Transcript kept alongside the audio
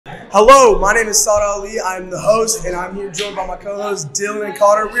Hello, my name is Sada Ali. I'm the host, and I'm here joined by my co-hosts Dylan and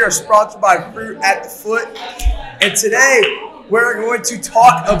Connor. We are sponsored by Fruit at the Foot, and today we're going to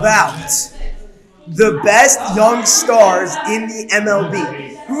talk about the best young stars in the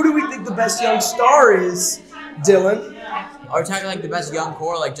MLB. Who do we think the best young star is, Dylan? Are we talking like the best young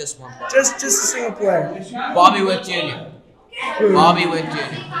core, or like just one player? Just a single player. Bobby Witt Jr. Bobby Witt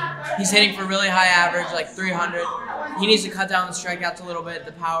Jr. He's hitting for really high average, like 300. He needs to cut down the strikeouts a little bit.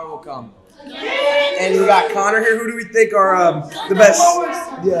 The power will come. And we got Connor here. Who do we think are the best?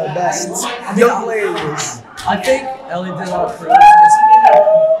 Yeah, best young players. I think Ellie did not prove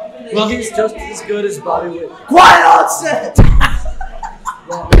well, he's just as good as Bobby Witt. Quiet on set!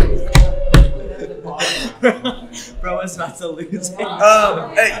 Bro is about to lose.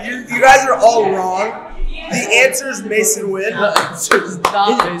 Hey, you guys are all wrong. The answer is Mason Witt. He has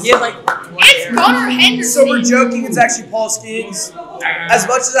like It's Connor Henderson. So we're joking. It's actually Paul Skeens. As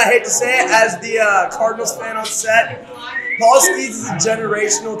much as I hate to say it, as the Cardinals fan on set, Paul Skeens is a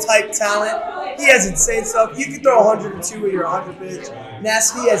generational type talent. He has insane stuff. You can throw 102 with your 100 pitch.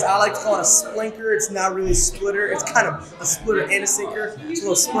 Nasty, as I like to call it, a splinker. It's not really a splitter. It's kind of a splitter and a sinker. It's a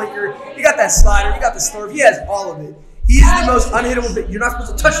little splinker. You got that slider. You got the swerve. He has all of it. He's the most unhittable. You're not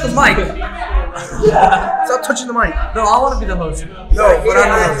supposed to touch the mic. Stop touching the mic. No, I want to be the host. No, but I'm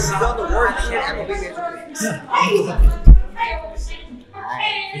the host. He's done the work in MLB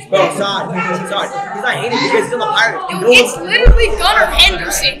Bro, he's not hating because he's on the Pirates. It's literally Gunnar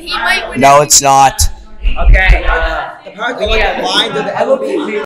Henderson. He might win. No, it's not. Okay, the Pirates are like the line to the MLB.